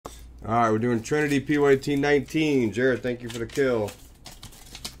Alright, we're doing Trinity PYT 19. Jared, thank you for the kill.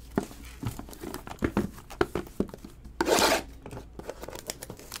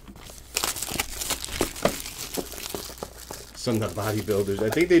 Some of the bodybuilders. I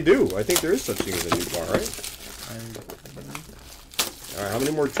think they do. I think there is such thing as a new bar, right? Alright, how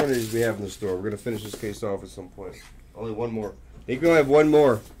many more Trinities do we have in the store? We're going to finish this case off at some point. Only one more. I think we only have one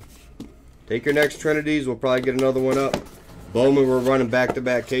more. Take your next Trinities. We'll probably get another one up. Bowman, we're running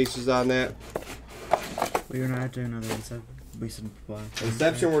back-to-back cases on that. We're not doing another Inception.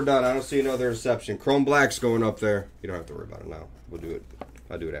 Inception, we're done. I don't see another Inception. Chrome Black's going up there. You don't have to worry about it now. We'll do it.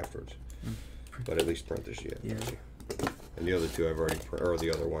 I'll do it afterwards. But at least print this yet. Yeah. And the other two I've already printed, or the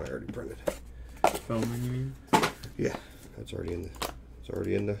other one I already printed. Bowman, you mean? Yeah, that's already in the. It's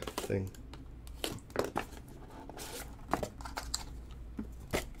already in the thing.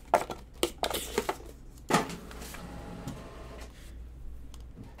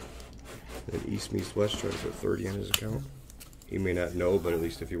 And East meets West tries to put 30 on his account. He may not know, but at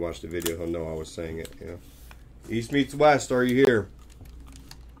least if you watch the video, he'll know I was saying it. You know, East meets West. Are you here?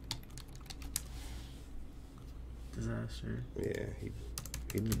 Disaster. Yeah,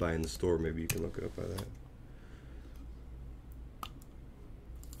 he'd be buying the store. Maybe you can look it up by that.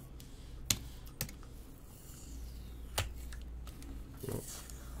 Nope.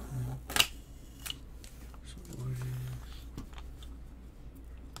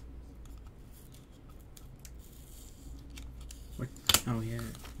 What? Oh yeah.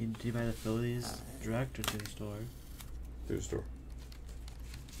 Did you buy the Phillies direct or through the store? Through the store.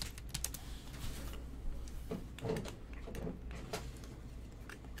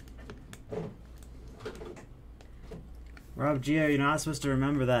 Rob Gio, you're not supposed to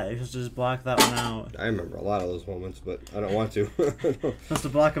remember that. You're supposed to just block that one out. I remember a lot of those moments, but I don't want to. You're supposed to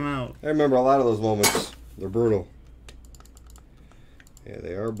block them out. I remember a lot of those moments. They're brutal. Yeah,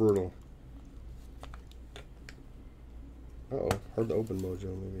 they are brutal. Uh-oh. Hard to open,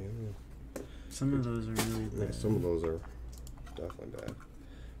 Mojo, maybe. Yeah. Some of those are really bad. Yeah, some of those are definitely bad.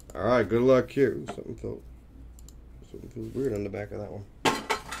 Alright, good luck here. Ooh, something feels weird on the back of that one.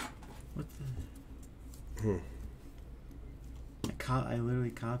 What the? I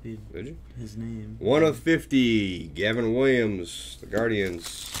literally copied Did you? his name. 1 of 50. Gavin Williams, the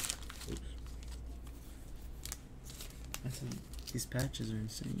Guardians. Oops. These patches are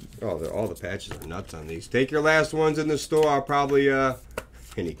insane. Oh, all the patches are nuts on these. Take your last ones in the store. I'll probably,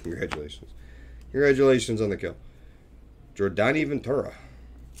 Penny, congratulations. Congratulations on the kill. Jordani Ventura.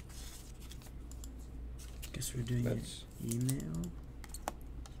 Guess we're doing it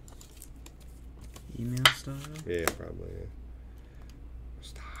email style? Yeah, probably, yeah.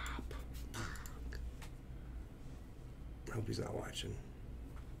 Stop. I hope he's not watching.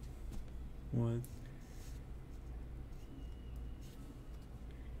 What?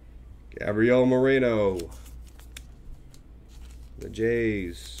 Gabriel Moreno. The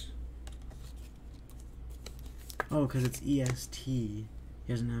Jays. Oh, because it's EST. He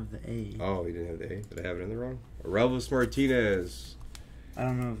doesn't have the A. Oh, he didn't have the A. Did I have it in there wrong? Relvis Martinez. I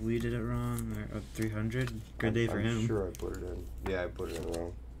don't know if we did it wrong or 300. Good day for him. I'm sure I put it in. Yeah, I put it in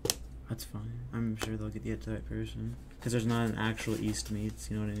wrong. That's fine. I'm sure they'll get to the right person. Because there's not an actual East meets,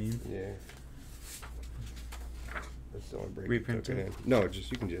 you know what I mean? Yeah. That's the only break. Reprint it? No,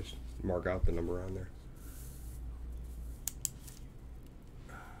 you can just mark out the number on there.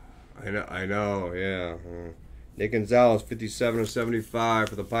 I know, yeah. Nick Gonzalez, 57 of 75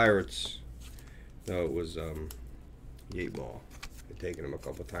 for the Pirates. No, it was 8 ball. I've taken him a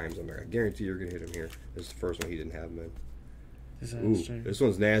couple times. I guarantee you're gonna hit him here. This is the first one he didn't have, man. Ooh, this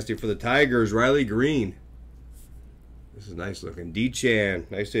one's nasty for the Tigers. Riley Green. This is nice looking. D-Chan.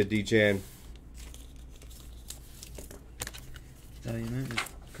 Nice hit, D-Chan. Oh, you meant to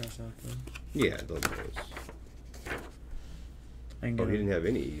cross out though? Yeah, those. Oh, he didn't have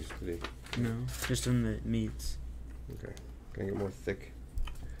any E's, did he? No, just in the meats. Okay. Can I get more thick?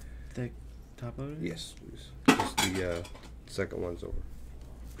 Thick top loader? Yes, please. Just the second one's over.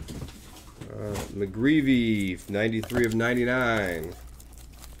 McGreevy, 93 of 99.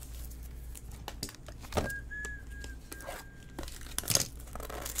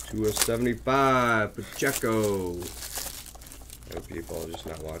 Two of 75. Pacheco. I hope people are just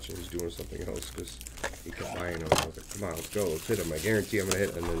not watching. He's doing something else because he kept buying them. I was like, come on, let's go. Let's hit him. I guarantee I'm going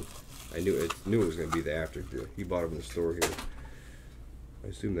to hit him. And then I knew it was going to be the after. He bought them in the store here. I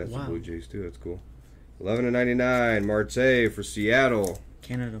assume that's the Blue Jays too. That's cool. 11 of 99. Marte for Seattle.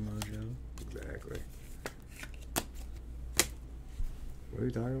 Canada Mojo. Exactly. What are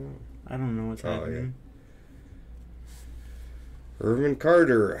you talking about? I don't know what's happening. Yeah. Irvin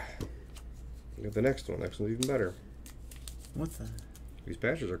Carter. Look at the next one. Next one's even better. What's that? These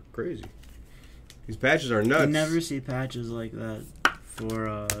patches are crazy. These patches are nuts. You never see patches like that for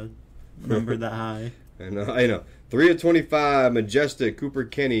a number that high. I know. 3/25, Majestic, Cooper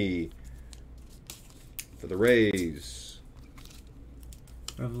Kenny for the Rays.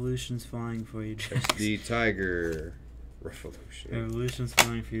 Revolution's flying for you, Jax. SD Tiger, Revolution. Revolution's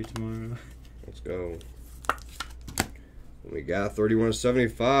flying for you tomorrow. Let's go. We got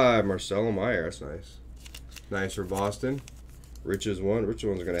 31/75, Marcelo Meyer. That's nice. Nice for Boston. Rich's one. Rich's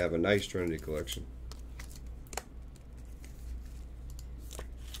one's going to have a nice Trinity collection.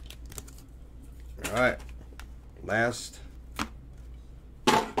 All right. Last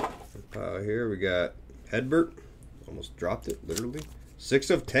pile here. We got Hedbert. Almost dropped it, literally.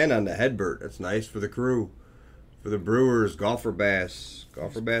 6/10 on the Hedbert. That's nice for the crew. For the Brewers, Golfer Bass.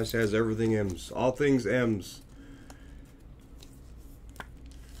 Golfer Bass has everything M's. All things M's.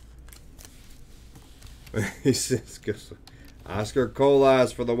 He says, Oscar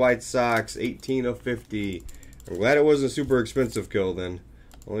Colas for the White Sox, 18/50. I'm glad it wasn't a super expensive kill then.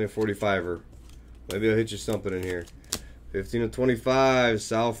 Only a 45er. Maybe I'll hit you something in here. 15/25,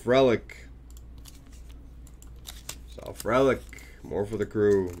 South Relic. South Relic. More for the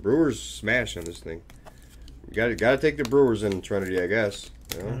crew. Brewers smash on this thing. You gotta take the Brewers in Trinity, I guess.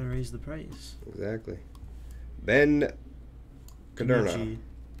 You know? Gotta raise the price. Exactly. Ben Caderna.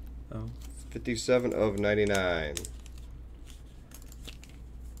 Oh. 57/99.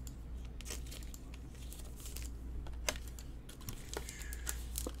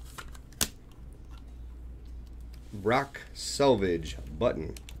 Brock Selvage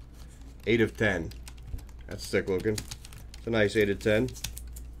button. 8/10. That's sick looking. It's a nice 8/10.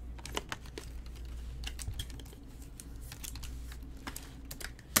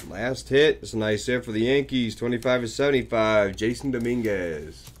 Last hit. It's a nice hit for the Yankees. 25/75. Jason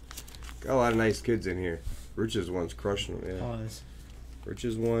Dominguez. Got a lot of nice kids in here. Rich's one's crushing them. Yeah. Pause.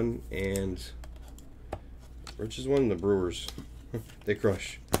 Rich's one and the Brewers. They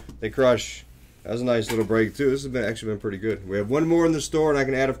crush. They crush. That was a nice little break too. This has been actually been pretty good. We have one more in the store, and I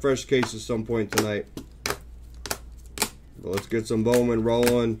can add a fresh case at some point tonight. But let's get some Bowman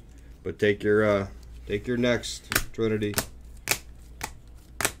rolling. But take your next Trinity.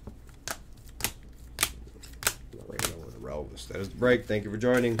 That is the break. Thank you for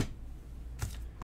joining.